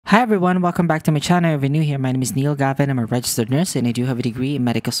Hi everyone, welcome back to my channel. If you're new here, my name is Galve and I'm a registered nurse and I do have a degree in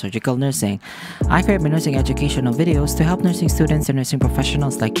medical surgical nursing. I create my nursing educational videos to help nursing students and nursing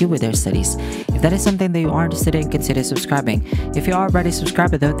professionals like you with their studies. If that is something that you are interested in, consider subscribing. If you are already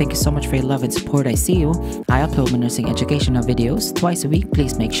subscribed though, thank you so much for your love and support. I see you. I upload my nursing educational videos twice a week.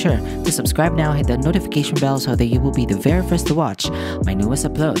 Please make sure to subscribe now, hit the notification bell so that you will be the very first to watch my newest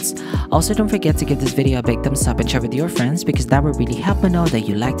uploads. Also, don't forget to give this video a big thumbs up and share with your friends because that will really help me know that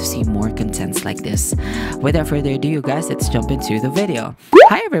you like to see more contents like this. Without further ado, you guys, let's jump into the video.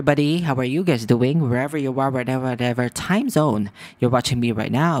 Hi everybody, how are you guys doing? Wherever you are, whatever time zone you're watching me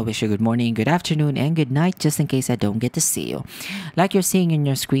right now, I wish you good morning, good afternoon, and good night, just in case I don't get to see you. Like you're seeing in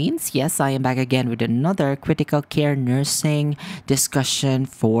your screens, yes, I am back again with another critical care nursing discussion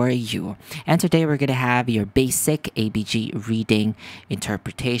for you. And today we're gonna have your basic ABG reading,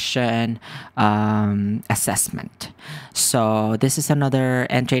 interpretation, assessment. So this is another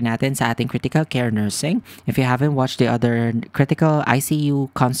entry natin sa ating critical care nursing. If you haven't watched the other critical ICU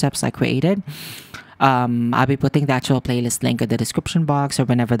concepts I created, I'll be putting the actual playlist link in the description box, or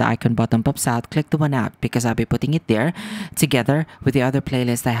whenever the icon button pops out, click the one out because I'll be putting it there together with the other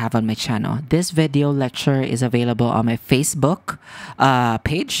playlist I have on my channel. This video lecture is available on my Facebook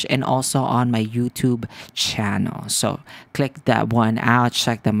page and also on my YouTube channel. So click that one out,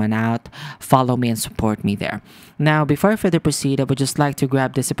 check them one out, follow me and support me there. Now, before I further proceed, I would just like to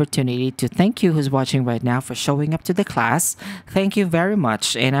grab this opportunity to thank you who's watching right now for showing up to the class. Thank you very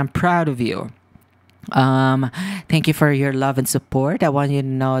much and I'm proud of you. Thank you for your love and support. I want you to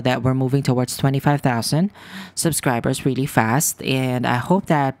know that we're moving towards 25,000 subscribers really fast, and I hope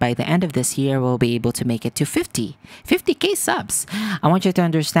that by the end of this year we'll be able to make it to 50k subs. I want you to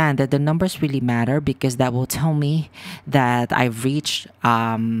understand that the numbers really matter because that will tell me that I've reached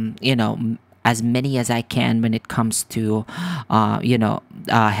as many as I can when it comes to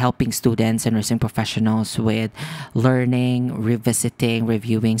helping students and nursing professionals with learning, revisiting,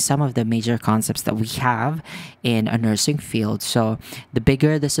 reviewing some of the major concepts that we have in a nursing field. So the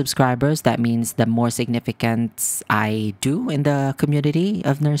bigger the subscribers, that means the more significance I do in the community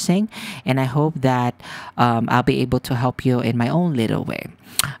of nursing, and I hope that I'll be able to help you in my own little way.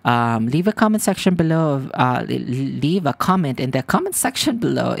 Leave a comment section below. Leave a comment in the comment section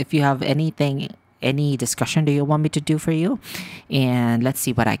below if you have any discussion that you want me to do for you, and let's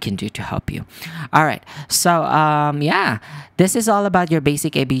see what I can do to help you. All right, so yeah, this is all about your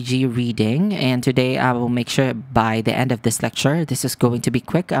basic ABG reading, and today I will make sure by the end of this lecture, this is going to be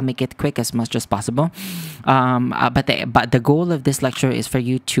quick. I'll make it quick as much as possible, but the goal of this lecture is for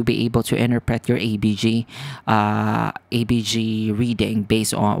you to be able to interpret your ABG reading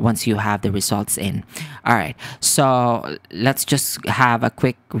based on once you have the results in. All right, so let's just have a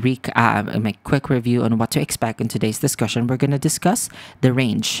quick quick review on what to expect in today's discussion. We're going to discuss the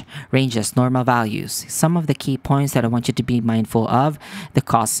ranges, normal values, some of the key points that I want you to be mindful of, the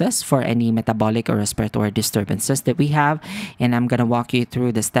causes for any metabolic or respiratory disturbances that we have, and I'm going to walk you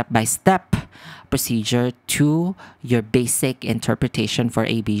through the step-by-step procedure to your basic interpretation for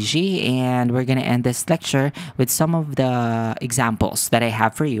ABG, and we're going to end this lecture with some of the examples that I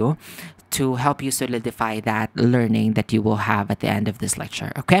have for you to help you solidify that learning that you will have at the end of this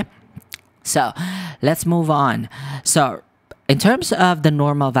lecture. Okay, so let's move on. So in terms of the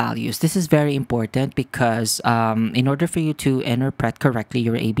normal values, this is very important because in order for you to interpret correctly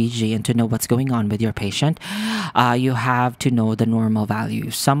your ABG and to know what's going on with your patient, you have to know the normal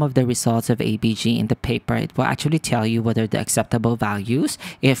values. Some of the results of ABG in the paper, it will actually tell you what are the acceptable values.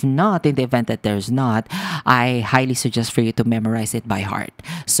 If not, in the event that there's not, I highly suggest for you to memorize it by heart.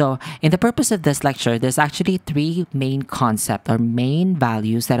 So in the purpose of this lecture, there's actually three main concepts or main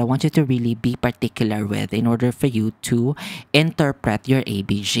values that I want you to really be particular with in order for you to interpret your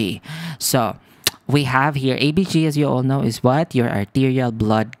ABG. So we have here ABG, as you all know, is what? Your arterial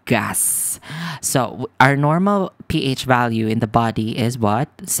blood gas. So our normal pH value in the body is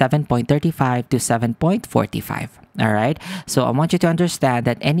what? 7.35 to 7.45. All right. So I want you to understand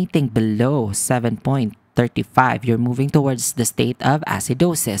that anything below 7.35, you're moving towards the state of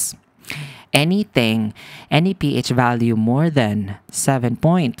acidosis. Any pH value more than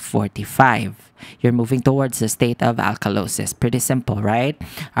 7.45, you're moving towards the state of alkalosis. Pretty simple, right?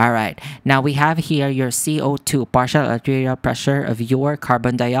 All right. Now we have here your CO2, partial arterial pressure of your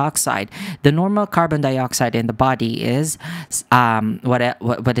carbon dioxide. The normal carbon dioxide in the body is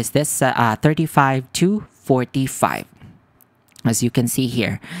what is this? 35 to 45. As you can see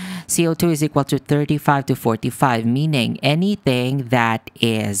here, CO2 is equal to 35 to 45, meaning anything that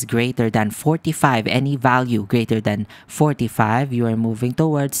is greater than 45, any value greater than 45, you are moving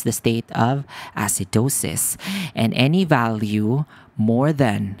towards the state of acidosis. And any value more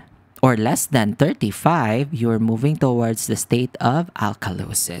than or less than 35, you are moving towards the state of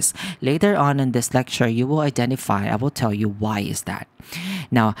alkalosis. Later on in this lecture, you will identify, I will tell you why is that.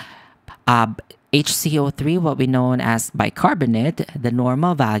 Now, HCO3, what we know as bicarbonate, the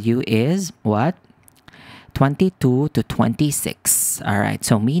normal value is what? 22 to 26. All right,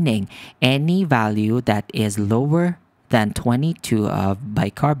 so meaning any value that is lower than 22 of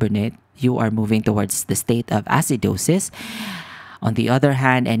bicarbonate, you are moving towards the state of acidosis. On the other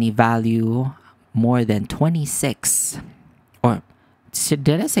hand, any value more than 26, or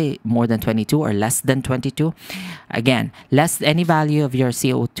did I say more than 22 or less than 22? Again, any value of your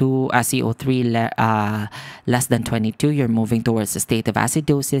CO3 less than 22, you're moving towards the state of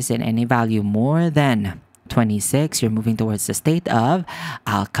acidosis, and any value more than 26, you're moving towards the state of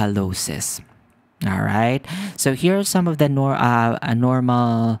alkalosis. All right, so here are some of the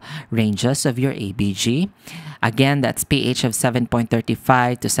normal ranges of your ABG. Again, that's pH of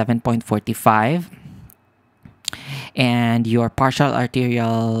 7.35 to 7.45. And your partial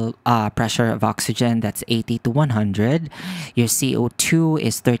arterial pressure of oxygen, that's 80 to 100. Your CO2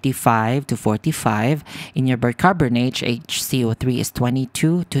 is 35 to 45. In your bicarbonate, HCO3 is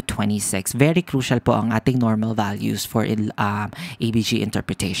 22 to 26. Very crucial po ang ating normal values for ABG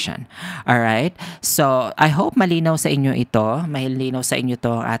interpretation. Alright? So, I hope malinaw sa inyo ito. Malinaw sa inyo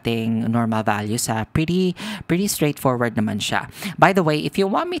to ating normal values. Pretty straightforward naman siya. By the way, if you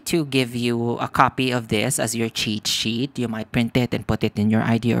want me to give you a copy of this as your cheat sheet, you might print it and put it in your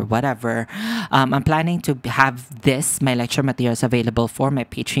ID or whatever. I'm planning to have my lecture materials available for my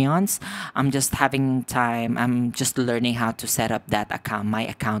Patreons. I'm just having time. I'm just learning how to set up that account, my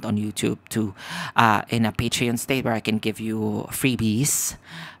account on YouTube, to in a Patreon state where I can give you freebies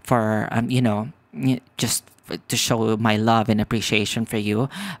for just to show my love and appreciation for you.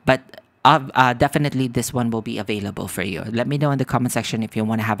 But definitely this one will be available for you. Let me know in the comment section if you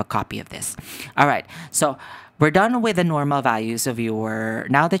want to have a copy of this. All right, so we're done with the normal values of your,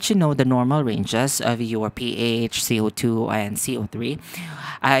 now that you know the normal ranges of your pH, CO2, and CO3,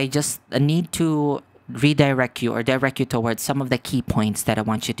 I just need to redirect you or direct you towards some of the key points that I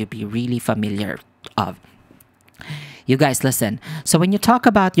want you to be really familiar of. You guys listen. So when you talk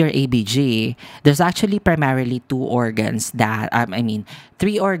about your ABG, there's actually primarily two organs that,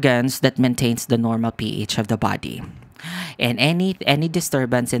 three organs that maintains the normal pH of the body. And any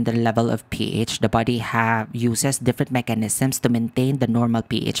disturbance in the level of pH, the body uses different mechanisms to maintain the normal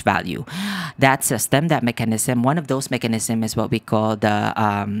pH value. That mechanism, one of those mechanisms is what we call the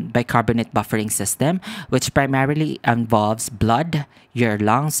bicarbonate buffering system, which primarily involves blood, your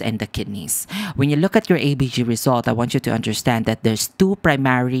lungs, and the kidneys. When you look at your ABG result, I want you to understand that there's two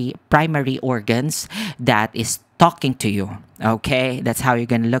primary organs that is talking to you. Okay, that's how you're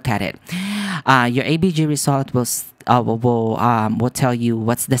going to look at it. Your ABG result will tell you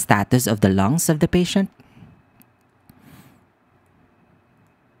what's the status of the lungs of the patient,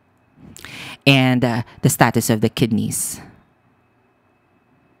 and the status of the kidneys.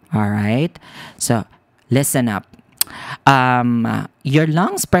 All right, so listen up. Your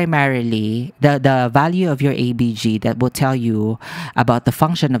lungs primarily, the value of your ABG that will tell you about the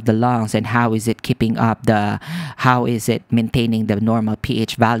function of the lungs and how is it keeping up how is it maintaining the normal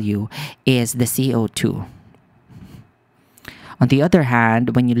pH value, is the CO2. On the other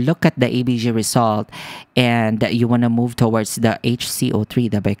hand, when you look at the ABG result and you want to move towards the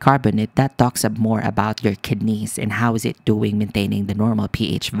HCO3, the bicarbonate, that talks more about your kidneys and how is it doing maintaining the normal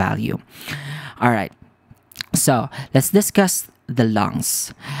pH value. All right. So let's discuss the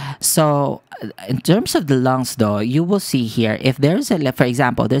lungs. So in terms of the lungs though, you will see here, if there's for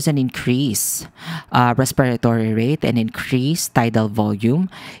example, there's an increased respiratory rate and increased tidal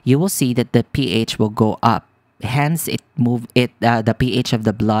volume, you will see that the pH will go up. Hence, the pH of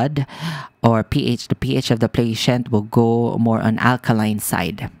the blood or the pH of the patient will go more on alkaline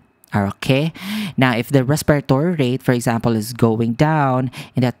side. Okay. Now, if the respiratory rate, for example, is going down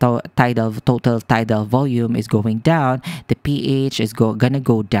and the total tidal volume is going down, the pH is gonna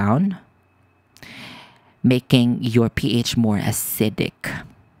go down, making your pH more acidic.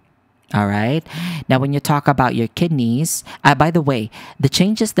 All right. Now, when you talk about your kidneys, by the way, the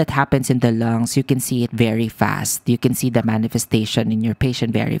changes that happens in the lungs, you can see it very fast. You can see the manifestation in your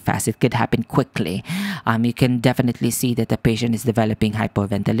patient very fast. It could happen quickly. You can definitely see that the patient is developing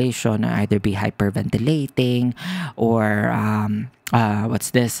hypoventilation, or either be hyperventilating or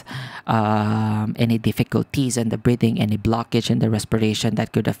any difficulties in the breathing, any blockage in the respiration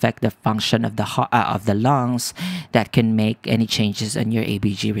that could affect the function of the lungs, that can make any changes in your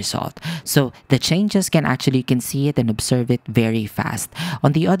ABG result. So the changes can actually, you can see it and observe it very fast.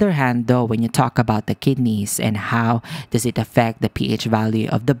 On the other hand though, when you talk about the kidneys and how does it affect the pH value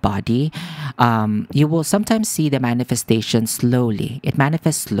of the body, you will sometimes see the manifestation slowly. It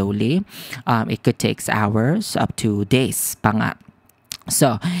manifests slowly. It could take hours up to days pa nga.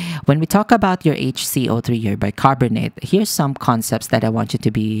 So, when we talk about your HCO3, your bicarbonate, here's some concepts that I want you to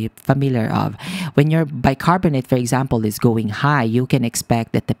be familiar of. When your bicarbonate, for example, is going high, you can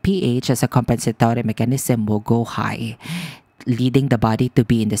expect that the pH as a compensatory mechanism will go high, leading the body to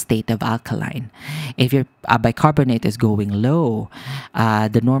be in the state of alkaline. If your bicarbonate is going low,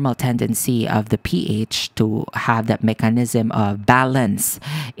 the normal tendency of the pH to have that mechanism of balance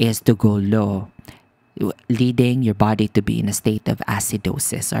is to go low, leading your body to be in a state of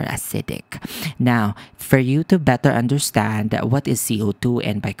acidosis or acidic. Now, for you to better understand what is CO2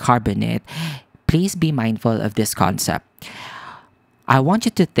 and bicarbonate, please be mindful of this concept. I want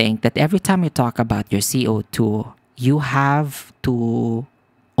you to think that every time you talk about your CO2, you have to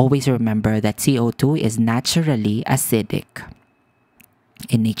always remember that CO2 is naturally acidic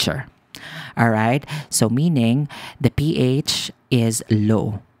in nature. Alright? So meaning the pH is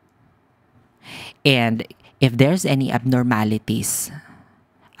low. And if there's any abnormalities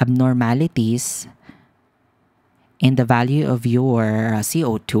in the value of your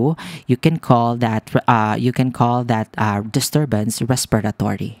CO2, you can call that disturbance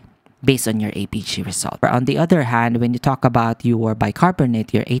respiratory based on your ABG result. On the other hand, when you talk about your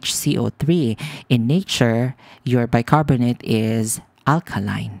bicarbonate, your HCO3, in nature, your bicarbonate is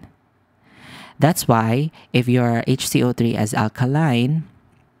alkaline. That's why if your HCO3 is alkaline,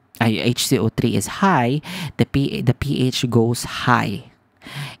 HCO3 is high, the pH goes high.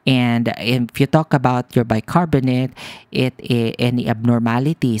 And if you talk about your bicarbonate, any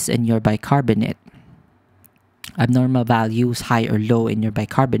abnormalities in your bicarbonate, abnormal values high or low in your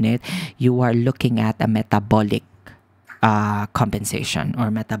bicarbonate, you are looking at a metabolic compensation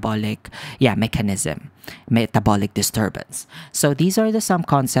or mechanism, metabolic disturbance. So these are some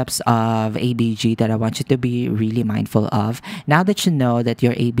concepts of ABG that I want you to be really mindful of. Now that you know that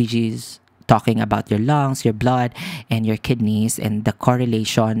your ABG is talking about your lungs, your blood, and your kidneys, and the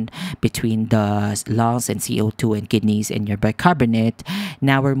correlation between the lungs and CO2 and kidneys and your bicarbonate,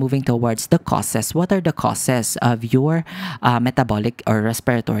 now we're moving towards the causes. What are the causes of your metabolic or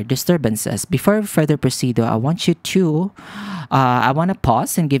respiratory disturbances? Before we further proceed, though, I want to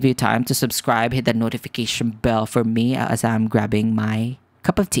pause and give you time to subscribe, hit the notification bell for me as I'm grabbing my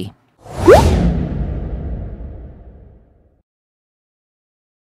cup of tea.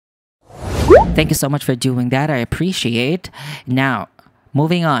 Thank you so much for doing that. I appreciate. Now,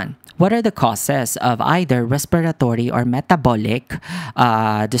 moving on. What are the causes of either respiratory or metabolic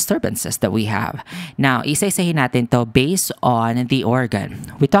disturbances that we have? Now, isa-isahin natin to based on the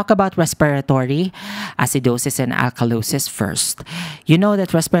organ. We talk about respiratory acidosis and alkalosis first. You know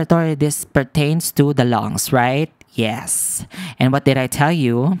that respiratory, this pertains to the lungs, right? Yes. And what did I tell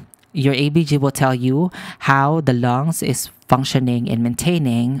you? Your ABG will tell you how the lungs is functioning and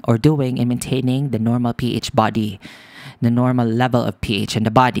maintaining or doing in maintaining the normal pH body, the normal level of pH in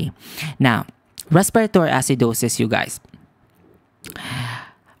the body. Now, respiratory acidosis, you guys.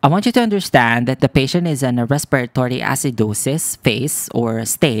 I want you to understand that the patient is in a respiratory acidosis phase or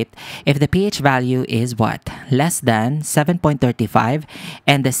state if the pH value is what? Less than 7.35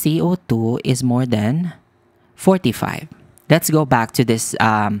 and the CO2 is more than 45. Let's go back to this,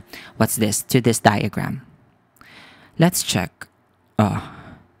 to this diagram. Let's check.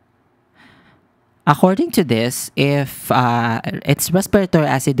 According to this, if it's respiratory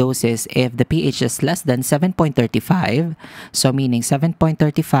acidosis, if the pH is less than 7.35, so meaning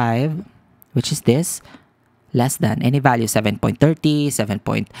 7.35, which is this, less than any value, 7.30,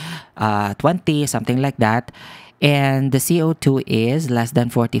 7.20, something like that, and the CO2 is less than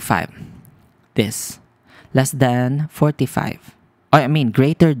 45. This. Less than 45.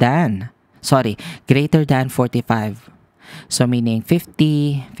 Greater than 45. So meaning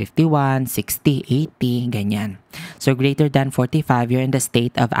 50, 51, 60, 80, ganyan. So greater than 45, you're in the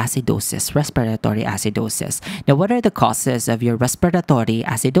state of acidosis, respiratory acidosis. Now, what are the causes of your respiratory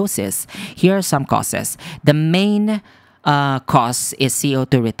acidosis? Here are some causes. The main cause is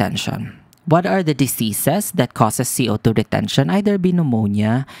CO2 retention. What are the diseases that causes CO2 retention? Either be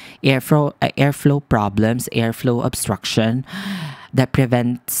pneumonia, airflow problems, airflow obstruction that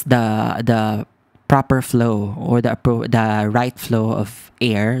prevents the proper flow or the right flow of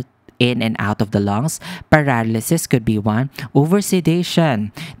air in and out of the lungs. Paralysis could be one.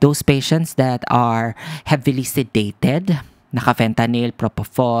 Oversedation, those patients that are heavily sedated, naka-fentanyl,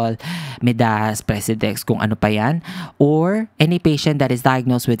 propofol, midas, presidex, kung ano pa yan. Or any patient that is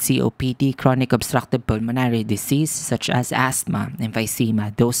diagnosed with COPD, chronic obstructive pulmonary disease, such as asthma,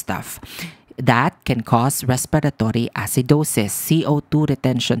 emphysema, those stuff. That can cause respiratory acidosis, CO2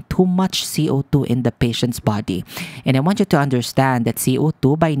 retention, too much CO2 in the patient's body. And I want you to understand that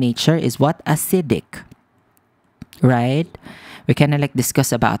CO2 by nature is what? Acidic. Right? We kind of like discuss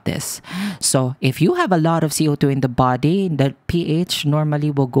about this. So if you have a lot of CO2 in the body, the pH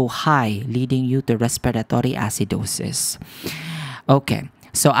normally will go high, leading you to respiratory acidosis. Okay.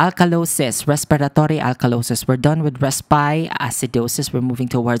 So alkalosis, respiratory alkalosis. We're done with respi acidosis. We're moving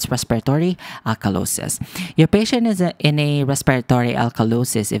towards respiratory alkalosis. Your patient is in a respiratory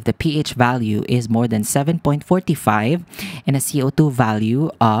alkalosis if the pH value is more than 7.45 and a CO2 value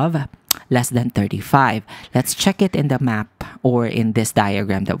of less than 35. Let's check it in the map or in this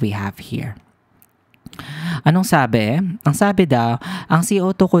diagram that we have here. Anong sabi? Ang sabi daw, ang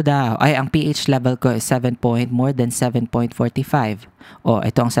CO2 ko daw, ay ang pH level ko is more than 7.45. O,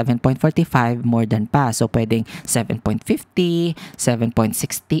 ito ang 7.45, more than pa. So, pwedeng 7.50,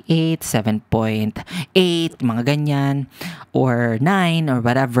 7.68, 7.8, mga ganyan, or 9, or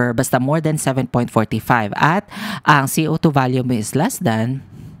whatever. Basta more than 7.45. At ang CO2 value mo is less than,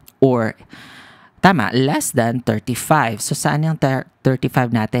 or, tama, less than 35. So, saan yung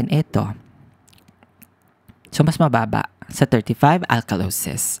 35 natin? Ito. So, mas mababa sa 35,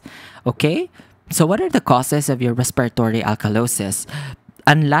 alkalosis. Okay? So, what are the causes of your respiratory alkalosis?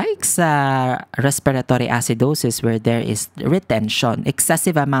 Unlike sa respiratory acidosis where there is retention,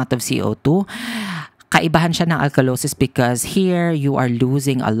 excessive amount of CO2, kaibahan siya ng alkalosis because here you are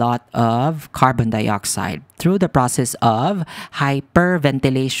losing a lot of carbon dioxide through the process of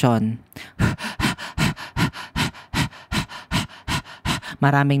hyperventilation.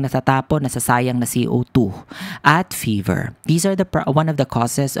 Maraming natatapon, nasasayang na CO2 at fever. These are one of the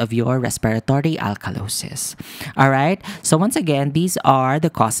causes of your respiratory alkalosis. Alright? So once again, these are the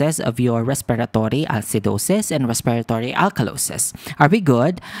causes of your respiratory acidosis and respiratory alkalosis. Are we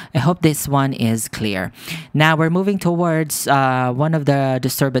good? I hope this one is clear. Now we're moving towards one of the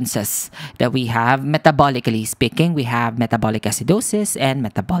disturbances that we have. Metabolically speaking, we have metabolic acidosis and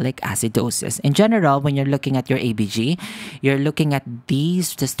metabolic acidosis. In general, when you're looking at your ABG, you're looking at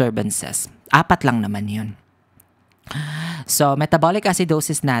these disturbances. 4 lang naman yun. So, metabolic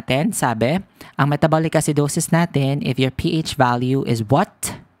acidosis natin, sabi, ang metabolic acidosis natin, if your pH value is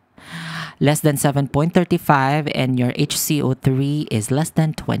what? Less than 7.35 and your HCO3 is less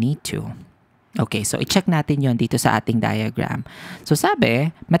than 22. Okay, so i-check natin yon dito sa ating diagram. So,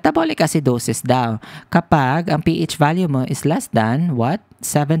 sabi, metabolic acidosis daw, kapag ang pH value mo is less than what?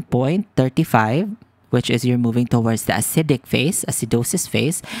 7.35, which is you're moving towards the acidic phase, acidosis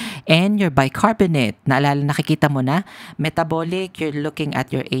phase, and your bicarbonate. Naalala, nakikita mo na, metabolic, you're looking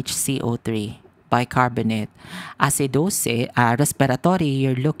at your HCO3, bicarbonate. Acidosis, respiratory,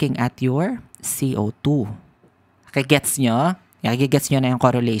 you're looking at your CO2. Okay, gets nyo? Gets nyo na yung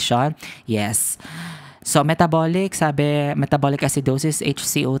correlation? Yes. So, metabolic, sabi, metabolic acidosis,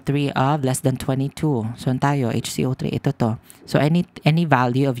 HCO3 of less than 22. So, tayo, HCO3, ito to. So, any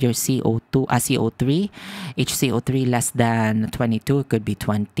value of your CO2, CO3, HCO3 less than 22, could be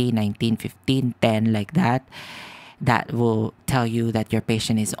 20, 19, 15, 10, like that. That will tell you that your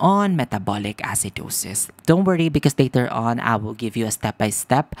patient is on metabolic acidosis. Don't worry because later on, I will give you a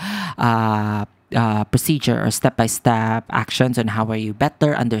step-by-step procedure or step-by-step actions on how you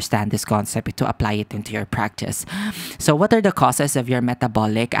better understand this concept to apply it into your practice. So what are the causes of your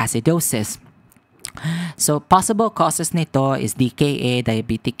metabolic acidosis? So possible causes nito is DKA,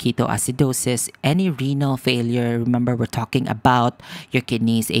 diabetic ketoacidosis, any renal failure. Remember, we're talking about your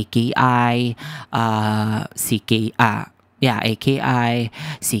kidneys, AKI, AKI,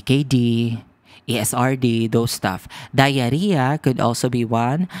 CKD, ESRD, those stuff. Diarrhea could also be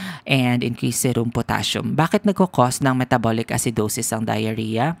one, and increased serum potassium. Bakit nagko-cause ng metabolic acidosis ang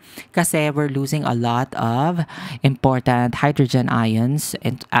diarrhea? Kasi we're losing a lot of important hydrogen ions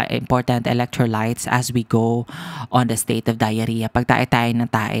and important electrolytes as we go on the state of diarrhea. Pag tae-tae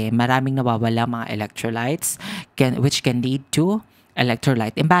ng tae, maraming nawawala mga electrolytes which can lead to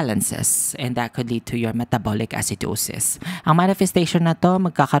electrolyte imbalances, and that could lead to your metabolic acidosis. Ang manifestation na to,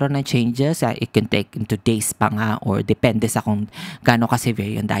 magkakaroon ng changes. It can take into days pa nga, or depende sa kung gaano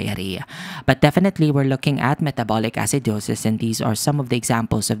ka-severe yung diarrhea. But definitely, we're looking at metabolic acidosis, and these are some of the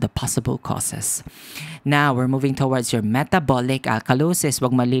examples of the possible causes. Now, we're moving towards your metabolic alkalosis.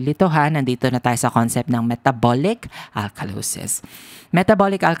 Huwag malilitohan, nandito na tayo sa concept ng metabolic alkalosis.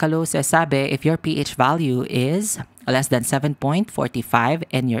 Metabolic alkalosis, sabi, if your pH value is less than 7.45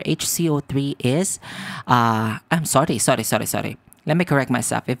 and your HCO3 is, I'm sorry. Let me correct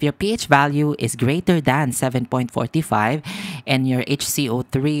myself. If your pH value is greater than 7.45 and your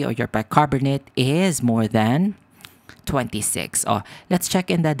HCO3 or your bicarbonate is more than 26. Oh, let's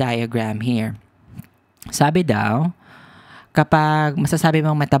check in the diagram here. Sabi daw, kapag masasabi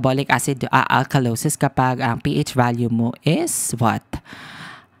mong metabolic alkalosis kapag ang pH value mo is what?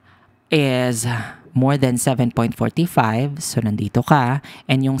 Is more than 7.45. So, nandito ka.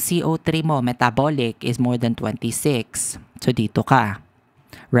 And yung CO3 mo, metabolic, is more than 26. So, dito ka.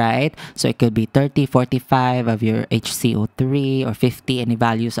 Right? So, it could be 30, 45 of your HCO3 or 50, any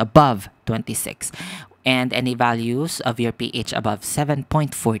values above 26. And any values of your pH above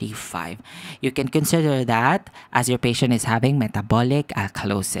 7.45. You can consider that as your patient is having metabolic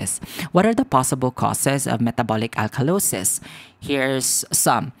alkalosis. What are the possible causes of metabolic alkalosis? Here's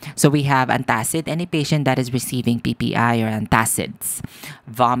some. So we have antacid, any patient that is receiving PPI or antacids.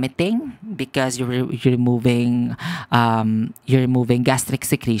 Vomiting, because you're removing gastric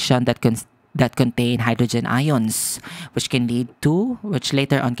secretion that contain hydrogen ions, which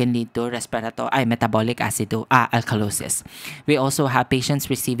later on can lead to metabolic alkalosis. We also have patients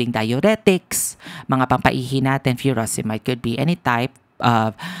receiving diuretics, mga pampaihi natin, furosemide, could be any type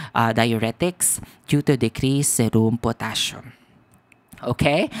of diuretics due to decreased serum potassium.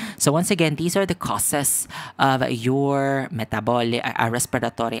 Okay, so once again, these are the causes of your metabolic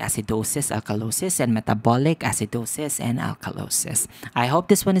respiratory acidosis, alkalosis, and metabolic acidosis and alkalosis. I hope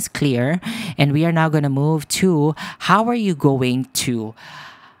this one is clear, and we are now going to move to how are you going to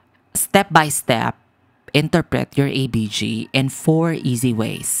step by step interpret your ABG in 4 easy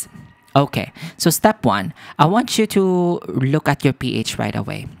ways. Okay, so step 1, I want you to look at your pH right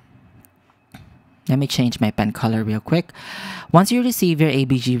away. Let me change my pen color real quick. Once you receive your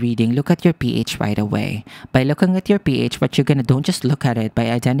ABG reading, look at your pH right away. By looking at your pH, what you're gonna don't just look at it, but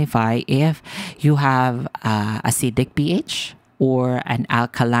identify if you have acidic pH or an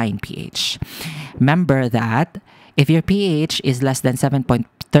alkaline pH. Remember that if your pH is less than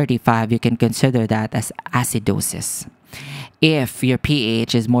 7.35, you can consider that as acidosis. If your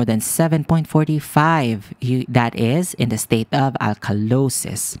pH is more than 7.45, that is in the state of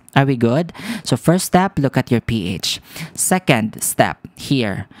alkalosis. Are we good? So first step, look at your pH. Second step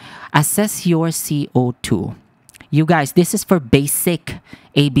here, assess your CO2. You guys, this is for basic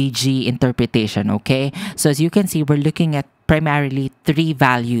ABG interpretation, okay? So as you can see, we're looking at primarily 3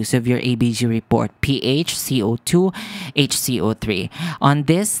 values of your ABG report: pH, CO2, HCO3. On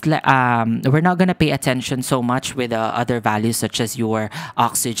this, we're not going to pay attention so much with other values such as your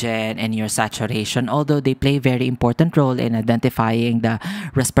oxygen and your saturation, although they play a very important role in identifying the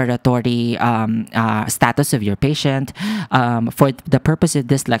respiratory status of your patient. For the purpose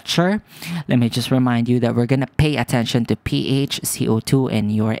of this lecture, let me just remind you that we're going to pay attention to pH, CO2,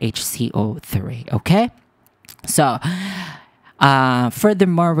 and your HCO3, okay? So,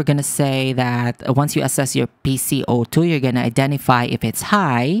 furthermore, we're going to say that once you assess your PCO2, you're going to identify if it's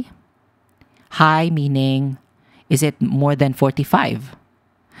high. High meaning, is it more than 45?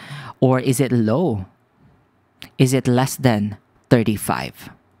 Or is it low? Is it less than 35?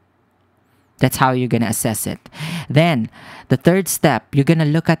 That's how you're going to assess it. Then, the third step, you're going to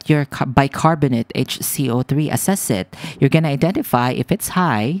look at your bicarbonate, HCO3, assess it. You're going to identify if it's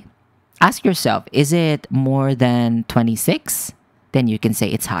high. Ask yourself, is it more than 26? Then you can say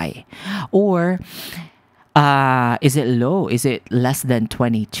it's high. Or is it low? Is it less than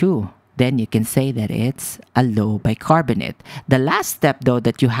 22? Then you can say that it's a low bicarbonate. The last step, though,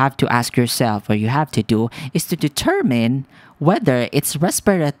 that you have to ask yourself or you have to do is to determine whether it's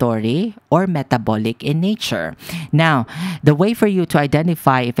respiratory or metabolic in nature. Now, the way for you to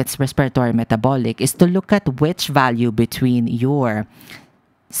identify if it's respiratory or metabolic is to look at which value between your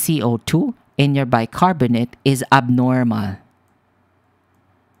CO2 and your bicarbonate is abnormal.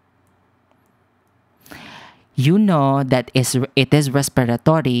 You know that it is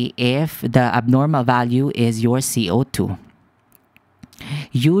respiratory if the abnormal value is your CO2.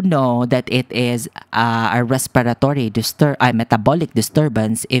 You know that it is a respiratory metabolic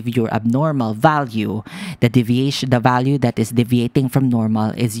disturbance if your abnormal value, the value that is deviating from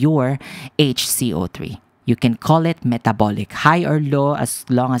normal, is your HCO3. You can call it metabolic. High or low, as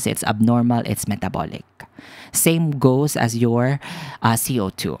long as it's abnormal, it's metabolic. Same goes as your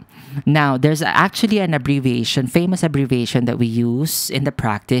CO2. Now, there's actually an abbreviation, famous abbreviation that we use in the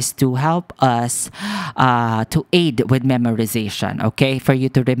practice to help us to aid with memorization, okay, for you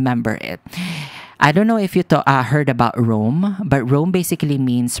to remember it. I don't know if you heard about ROME, but ROME basically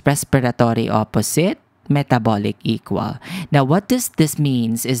means respiratory opposite, metabolic equal. Now, what this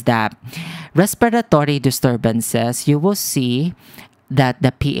means is that respiratory disturbances, you will see that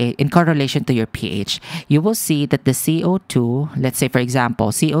the pH, in correlation to your pH, you will see that the CO2, let's say for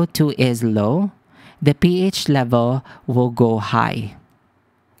example, CO2 is low, the pH level will go high.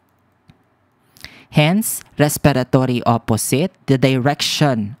 Hence, respiratory opposite, the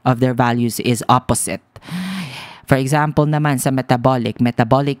direction of their values is opposite. For example naman sa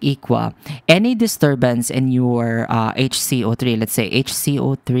metabolic equal, any disturbance in your HCO3, let's say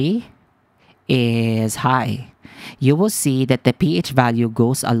HCO3 is high, you will see that the pH value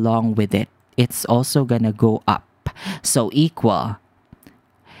goes along with it. It's also gonna go up. So equal.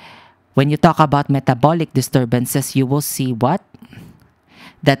 When you talk about metabolic disturbances, you will see what?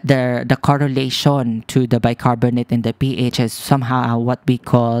 That the correlation to the bicarbonate and the pH is somehow what we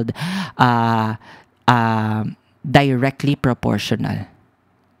called directly proportional.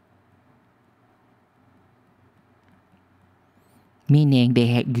 Meaning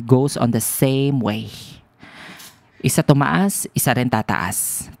it goes on the same way. Isa tumaas, isa rin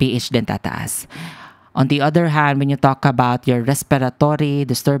tataas. pH din tataas. On the other hand, when you talk about your respiratory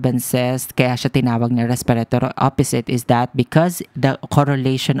disturbances, kaya siya tinawag na respiratory opposite, is that because the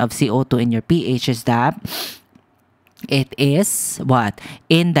correlation of CO2 in your pH is that it is what?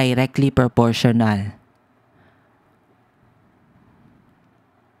 Indirectly proportional.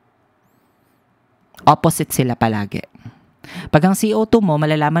 Opposite sila palagi. Pag ang CO2 mo,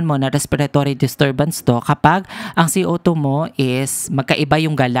 malalaman mo na respiratory disturbance to kapag ang CO2 mo is magkaiba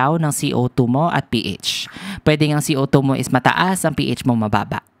yung galaw ng CO2 mo at pH. Pwede ang CO2 mo is mataas, ang pH mo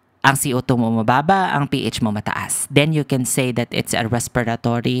mababa. Ang CO2 mo mababa, ang pH mo mataas. Then you can say that it's a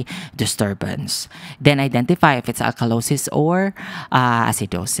respiratory disturbance. Then identify if it's alkalosis or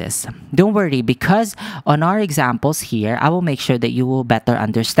acidosis. Don't worry, because on our examples here, I will make sure that you will better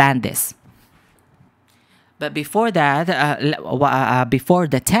understand this. But before that, before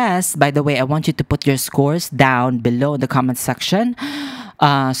the test, by the way, I want you to put your scores down below in the comment section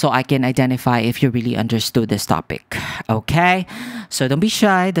so I can identify if you really understood this topic. Okay? So don't be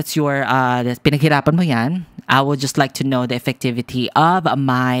shy. That's your, pinaghirapan mo yan. I would just like to know the effectivity of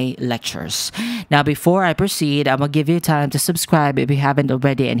my lectures. Now, before I proceed, I will give you time to subscribe if you haven't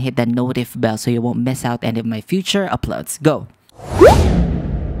already and hit the notif bell so you won't miss out any of my future uploads. Go!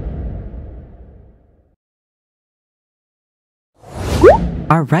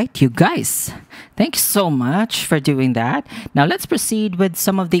 All right, you guys. Thanks so much for doing that. Now let's proceed with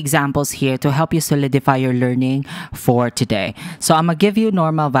some of the examples here to help you solidify your learning for today. So I'm gonna give you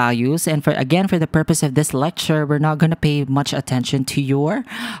normal values, and for the purpose of this lecture, we're not gonna pay much attention to your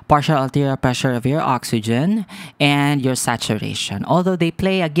partial arterial pressure of your oxygen and your saturation. Although they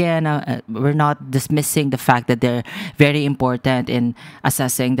play, again, we're not dismissing the fact that they're very important in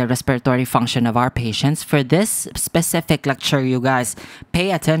assessing the respiratory function of our patients. For this specific lecture, you guys,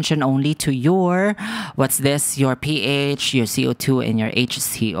 pay attention only to your your pH, your CO2, and your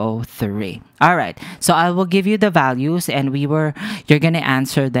HCO3. All right, so I will give you the values, and you're gonna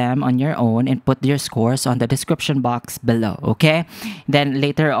answer them on your own and put your scores on the description box below. Okay, then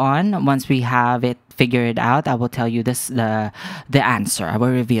later on, once we have it figured out, I will tell you the answer. I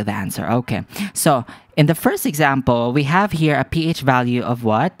will reveal the answer. Okay, so in the first example, we have here a pH value of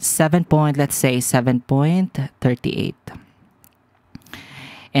what? Let's say 7.38.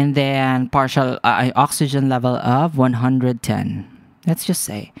 And then partial oxygen level of 110. Let's just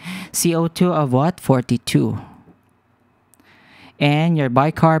say CO2 of what? 42. And your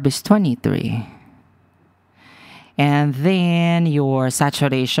bicarb is 23. And then your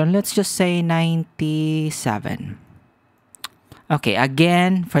saturation, let's just say 97. Okay,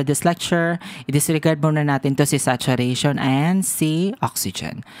 again, for this lecture, i-disregard muna natin to si saturation and si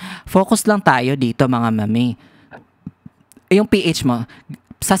oxygen. Focus lang tayo dito, mga mami. Yung pH mo,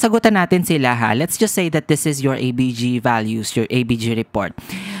 sasagutan natin sila, ha. Let's just say that this is your ABG values, your ABG report.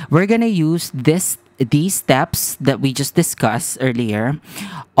 We're gonna use these steps that we just discussed earlier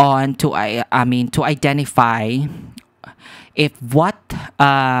to identify if what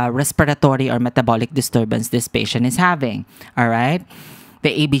respiratory or metabolic disturbance this patient is having. All right?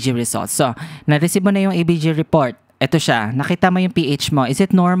 The ABG results. So, na-receive mo na yung ABG report. Ito siya. Nakita mo yung pH mo. Is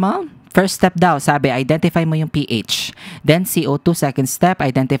it normal? First step daw, sabi, identify mo yung pH. Then CO2, second step,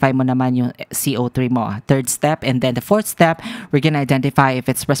 identify mo naman yung CO3 mo. Third step, and then the fourth step, we're gonna identify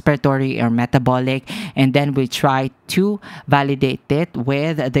if it's respiratory or metabolic, and then we try to validate it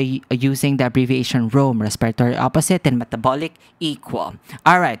with using the abbreviation ROME, respiratory opposite and metabolic equal.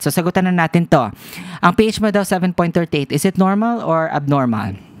 Alright, so sagutan na natin to. Ang pH mo daw 7.38, is it normal or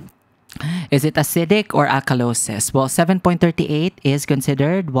abnormal? Is it acidic or alkalosis? Well, 7.38 is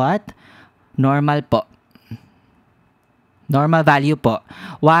considered what? Normal po. Normal value po.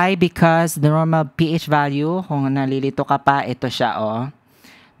 Why? Because the normal pH value, kung nalilito ka pa, ito siya, oh.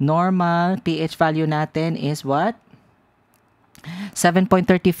 Normal pH value natin is what?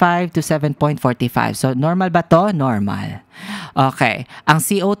 7.35 to 7.45. So, normal ba to? Normal. Okay. Ang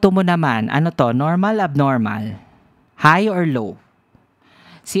CO2 mo naman, ano to? Normal, abnormal? High or low?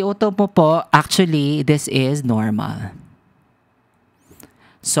 CO2 mo po, actually, this is normal.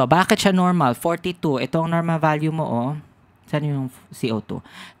 So, bakit siya normal? 42. Ito ang normal value mo, oh. Saan yung CO2?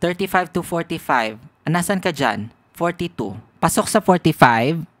 35 to 45. Nasaan ka dyan? 42. Pasok sa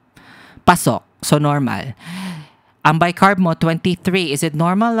 45. Pasok. So, normal. Ang bicarb mo, 23. Is it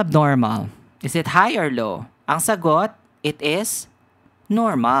normal, abnormal? Is it high or low? Ang sagot, it is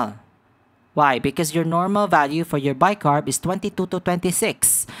normal. Why? Because your normal value for your bicarb is 22 to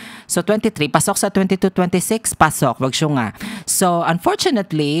 26. So, 23, pasok sa 22, 26, pasok, wag siya nga. So,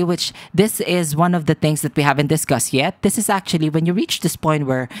 unfortunately, which this is one of the things that we haven't discussed yet, this is actually when you reach this point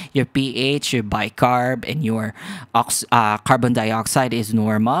where your pH, your bicarb, and your carbon dioxide is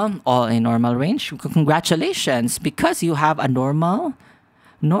normal, all in normal range. Congratulations, because you have a normal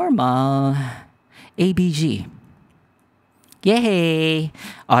ABG. Yay!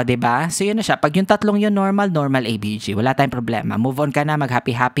 O, diba? So, yun na siya. Pag yung tatlong yun normal ABG. Wala tayong problema. Move on ka na,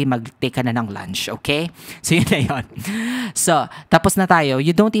 mag-happy-happy, mag-take ka na ng lunch. Okay? So, yun na yun. So, tapos na tayo.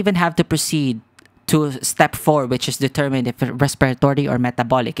 You don't even have to proceed to step 4, which is determine if respiratory or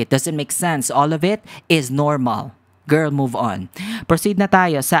metabolic. It doesn't make sense. All of it is normal. Girl, move on. Proceed na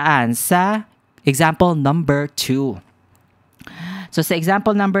tayo. Saan? Sa example number 2. So, sa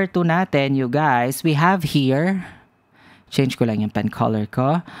example number 2 natin, you guys, we have here... Change ko lang yung pen color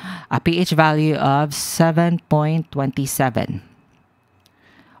ko. A pH value of 7.27.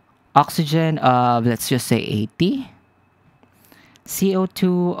 Oxygen of, let's just say, 80.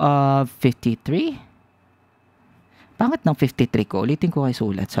 CO2 of 53. Bakit ng 53 ko? Ulitin ko kayo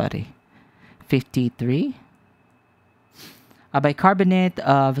sulat, sorry. 53. A bicarbonate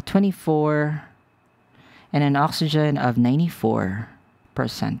of 24. And an oxygen of 94%.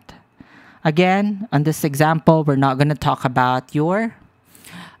 Again, on this example, we're not going to talk about your,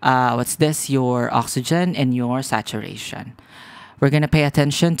 your oxygen and your saturation. We're going to pay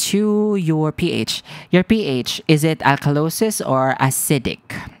attention to your pH. Your pH, is it alkalosis or acidic?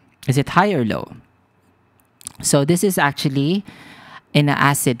 Is it high or low? So this is actually in an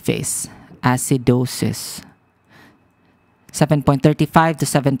acid phase, acidosis. 7.35 to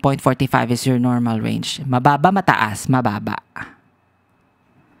 7.45 is your normal range. Mababa, mataas, mababa.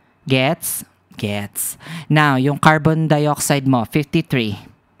 Gets? Gets. Now, yung carbon dioxide mo, 53.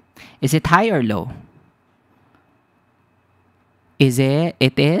 Is it high or low? It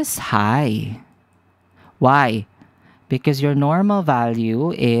is high. Why? Because your normal value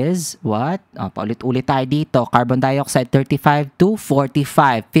is what? Oh, paulit-ulit tayo dito. Carbon dioxide, 35 to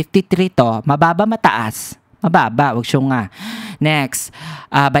 45. 53 to. Mababa, mataas? Mababa. Wag siya nga. Next,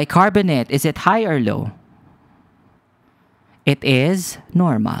 bicarbonate. Is it high or low? It is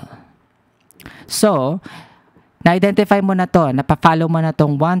normal. So, na-identify mo na to, napafollow mo na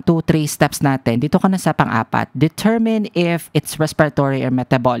tong 1, 2, 3 steps natin. Dito ka na sa pang-apat. Determine if it's respiratory or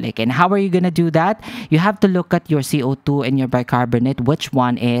metabolic. And how are you gonna do that? You have to look at your CO2 and your bicarbonate, which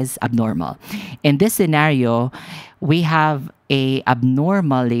one is abnormal. In this scenario, we have a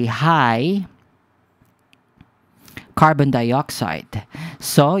abnormally high carbon dioxide.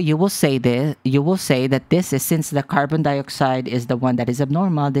 So you will say that this is, since the carbon dioxide is the one that is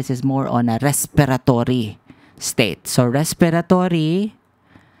abnormal, this is more on a respiratory state. So respiratory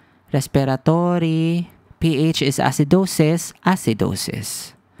pH is acidosis.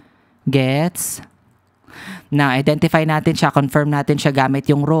 Gets? Now, identify natin siya, confirm natin siya gamit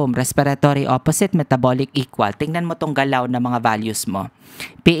yung ROME, respiratory opposite, metabolic equal. Tingnan mo tong galaw na mga values mo.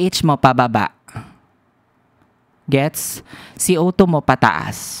 pH mo pababa. Gets? CO2 mo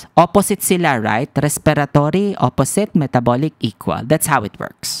pataas. Opposite sila, right? Respiratory, opposite, metabolic, equal. That's how it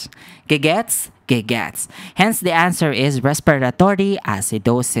works. Gets? Gets. Hence, the answer is respiratory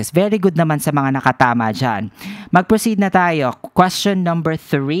acidosis. Very good naman sa mga nakatama dyan. Mag-proceed na tayo. Question number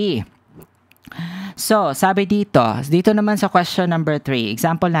 3. So, sabi dito naman sa question number 3.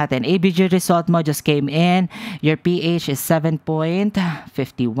 Example natin, ABG result mo just came in. Your pH is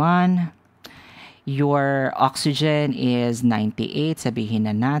 7.51. Your oxygen is 98, sabihin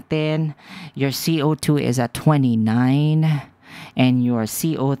na natin. Your CO2 is at 29. And your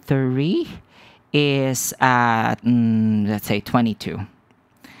CO3 is at, let's say, 22.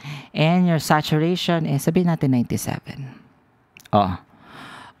 And your saturation is, sabihin natin, 97.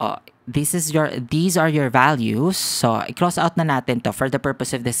 These are your values. So, i-cross out na natin to for the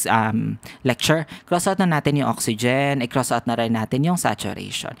purpose of this lecture. Cross out na natin yung oxygen. I-cross out na rin natin yung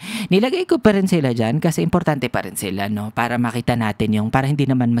saturation. Nilagay ko pa rin sila dyan kasi importante pa rin sila, no? Para makita natin yung, para hindi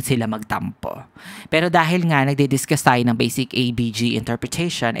naman sila magtampo. Pero dahil nga, nagdi-discuss tayo ng basic ABG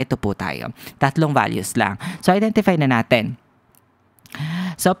interpretation, ito po tayo. 3 values lang. So, identify na natin.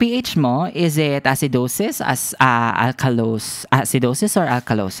 So, pH mo, is it acidosis, acidosis or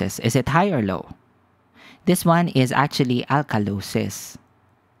alkalosis? Is it high or low? This one is actually alkalosis.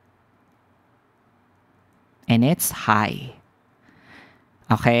 And it's high.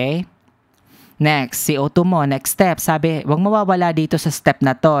 Okay? Next, CO2 mo. Next step, sabi, huwag mawawala dito sa step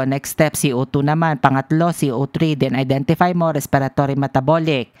na to. Next step, CO2 naman. Pangatlo, CO3. Then, identify mo, respiratory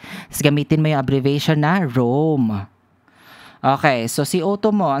metabolic. Tapos, gamitin mo yung abbreviation na ROME. Okay, so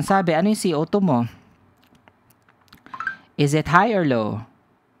CO2 mo, ang sabi, ano yung CO2 mo? Is it high or low?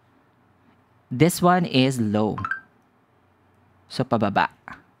 This one is low. So, pababa.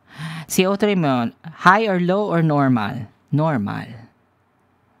 CO3 mo, high or low or normal? Normal.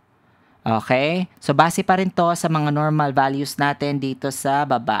 Okay? So, base pa rin to sa mga normal values natin dito sa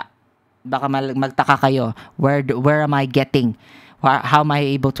baba. Baka magtaka kayo, where am I getting? How am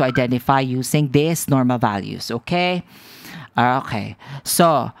I able to identify using these normal values? Okay? Okay,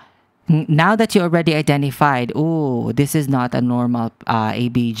 so now that you already identified, this is not a normal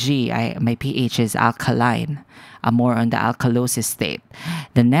ABG. My pH is alkaline. I'm more on the alkalosis state.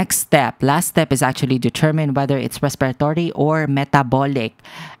 The next step, last step, is actually determine whether it's respiratory or metabolic.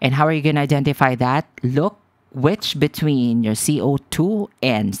 And how are you going to identify that? Look which between your CO2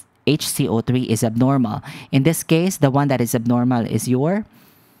 and HCO3 is abnormal. In this case, the one that is abnormal is your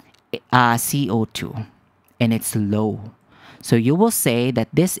CO2, and it's low. So you will say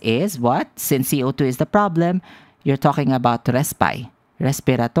that this is what? Since CO2 is the problem, you're talking about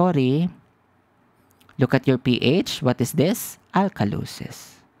respiratory. Look at your pH. What is this?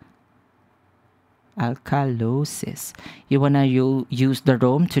 Alkalosis. Alkalosis. You want to use the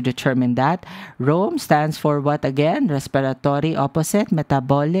ROME to determine that. ROME stands for what again? Respiratory opposite,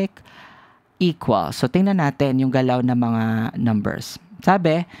 metabolic equal. So tingnan natin yung galaw ng mga numbers.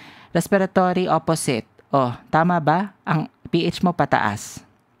 Sabi, respiratory opposite. Tama ba? Ang pH mo pataas.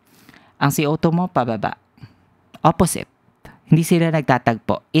 Ang CO2 mo pababa. Opposite. Hindi sila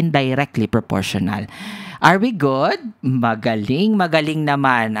nagtatagpo. Indirectly proportional. Are we good? Magaling, magaling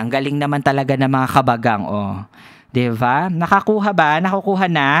naman. Ang galing naman talaga ng mga kabagang. Diba? Nakakuha ba? Nakukuha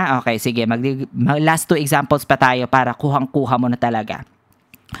na? Okay, sige. Last 2 examples pa tayo para kuhang-kuha mo na talaga.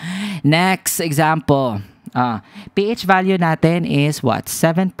 Next example. pH value natin is what?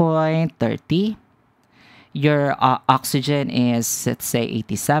 7.30. Your oxygen is, let's say,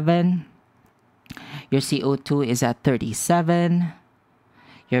 87. Your CO2 is at 37.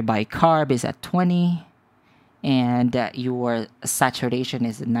 Your bicarb is at 20. And your saturation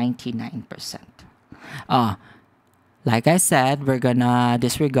is 99%. Like I said, we're gonna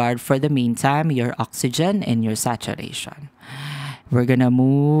disregard for the meantime your oxygen and your saturation. We're gonna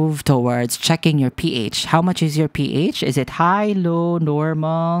move towards checking your pH. How much is your pH? Is it high, low,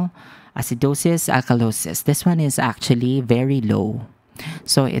 normal? Acidosis, alkalosis. This one is actually very low.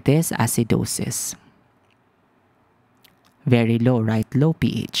 So it is acidosis. Very low, right? Low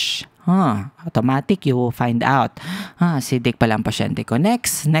pH. Automatic, you will find out. Acidic pala ang pasyente ko.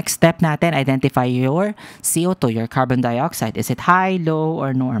 Next step natin, identify your CO2, your carbon dioxide. Is it high, low,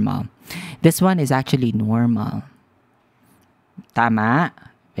 or normal? This one is actually normal. Tama.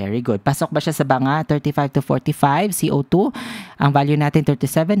 Very good. Pasok ba siya sa banga? 35 to 45, CO2. Ang value natin,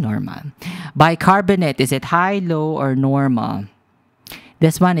 37, normal. Bicarbonate, is it high, low, or normal?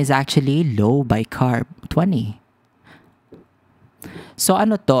 This one is actually low bicarb, 20. So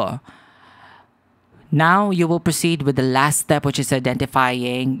ano to? Now, you will proceed with the last step, which is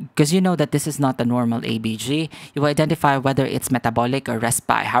identifying, because you know that this is not a normal ABG. You will identify whether it's metabolic or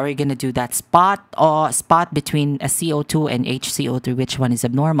respi. How are you going to do that? Spot between a CO2 and HCO3, which one is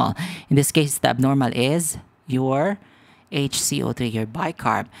abnormal? In this case, the abnormal is your HCO3, your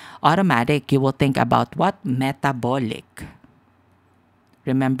bicarb. Automatic, you will think about what? Metabolic.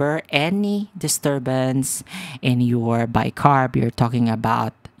 Remember, any disturbance in your bicarb, you're talking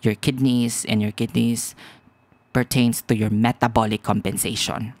about your kidneys, and your kidneys pertains to your metabolic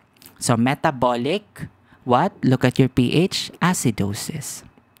compensation. So metabolic, what? Look at your pH, acidosis.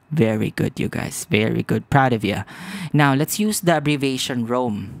 Very good, you guys. Very good. Proud of you. Now, let's use the abbreviation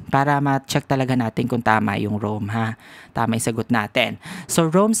ROME para ma-check talaga natin kung tama yung ROME, ha? Tama yung sagot natin.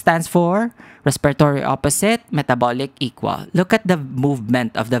 So, ROME stands for respiratory opposite, metabolic equal. Look at the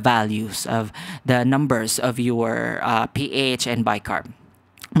movement of the values of the numbers of your pH and bicarb.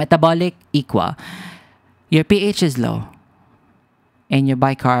 Metabolic equal. Your pH is low and your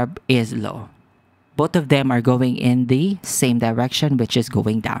bicarb is low. Both of them are going in the same direction, which is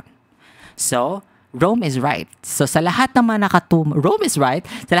going down. So, ROME is right. So, sa lahat ng mga ROME is right.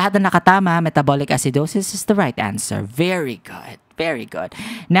 Sa lahat ng nakatama, metabolic acidosis is the right answer. Very good. Very good.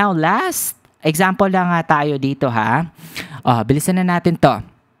 Now, last example lang tayo dito, ha? Bilisan na natin to.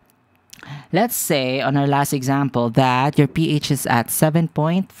 Let's say, on our last example, that your pH is at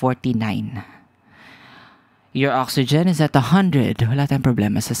 7.49. Your oxygen is at 100. Wala tayong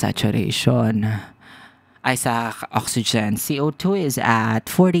problema sa saturation. Ay, sa oxygen. CO2 is at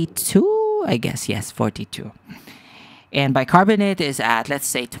 42, I guess. Yes, 42. And bicarbonate is at, let's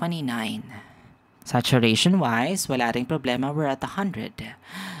say, 29. Saturation-wise, wala ring problema. We're at 100.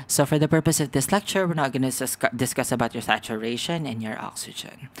 So for the purpose of this lecture, we're not going to discuss about your saturation and your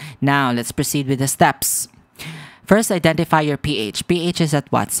oxygen. Now, let's proceed with the steps. First, identify your pH. pH is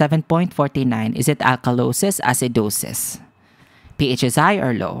at what? 7.49. Is it alkalosis, acidosis? pH is high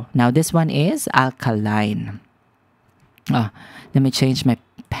or low? Now, this one is alkaline. Let me change my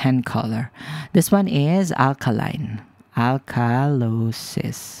pen color. This one is alkaline.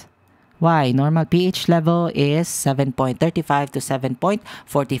 Alkalosis. Why? Normal pH level is 7.35 to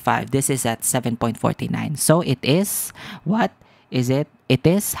 7.45. This is at 7.49. So, it is, what is it? It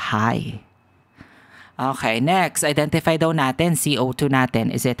is high. Okay, next, identify daw natin, CO2 natin.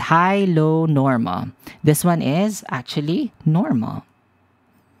 Is it high, low, normal? This one is actually normal.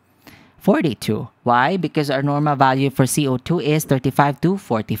 42. Why? Because our normal value for CO2 is 35 to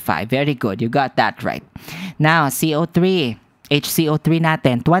 45. Very good. You got that right. Now, CO3. HCO3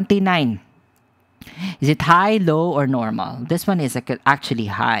 natin, 29. Is it high, low, or normal? This one is actually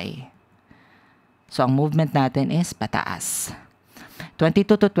high. So, ang movement natin is pataas.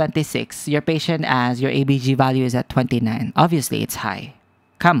 22 to 26, your patient as your ABG value is at 29. Obviously, it's high.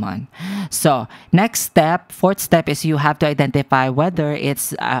 Come on. So, next step, fourth step is you have to identify whether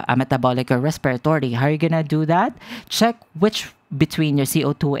it's a metabolic or respiratory. How are you going to do that? Check which between your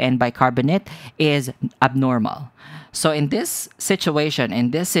CO2 and bicarbonate is abnormal. So, in this situation,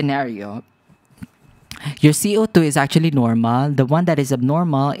 in this scenario, your CO2 is actually normal. The one that is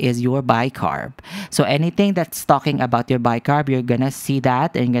abnormal is your bicarb. So anything that's talking about your bicarb, you're going to see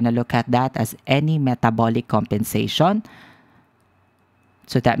that and you're going to look at that as any metabolic compensation.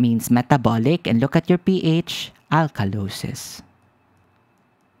 So that means metabolic. And look at your pH, alkalosis.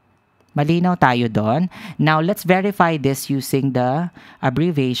 Malinaw tayo doon. Now, let's verify this using the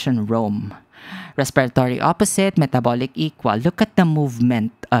abbreviation ROME. Respiratory opposite, metabolic equal. Look at the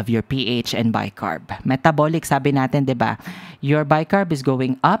movement of your pH and bicarb. Metabolic, sabi natin, diba? Your bicarb is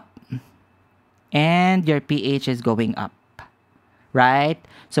going up and your pH is going up. Right?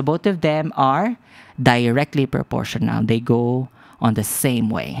 So both of them are directly proportional. They go on the same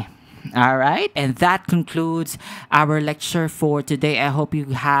way. All right, and that concludes our lecture for today. I hope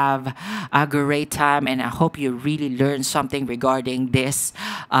you have a great time and I hope you really learned something regarding this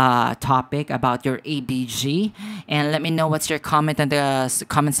topic about your ABG. And let me know what's your comment in the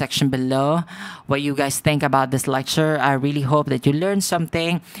comment section below, what you guys think about this lecture. I really hope that you learned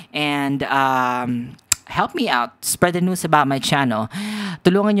something and help me out. Spread the news about my channel.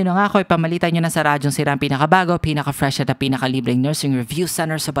 Tulungan nyo na nga ako. Ipamalitan nyo na sa Radyong Sira ang pinakabago, pinaka-fresh at pinaka-libreng nursing review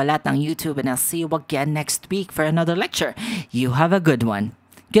center sa balat ng YouTube. And I'll see you again next week for another lecture. You have a good one.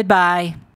 Goodbye!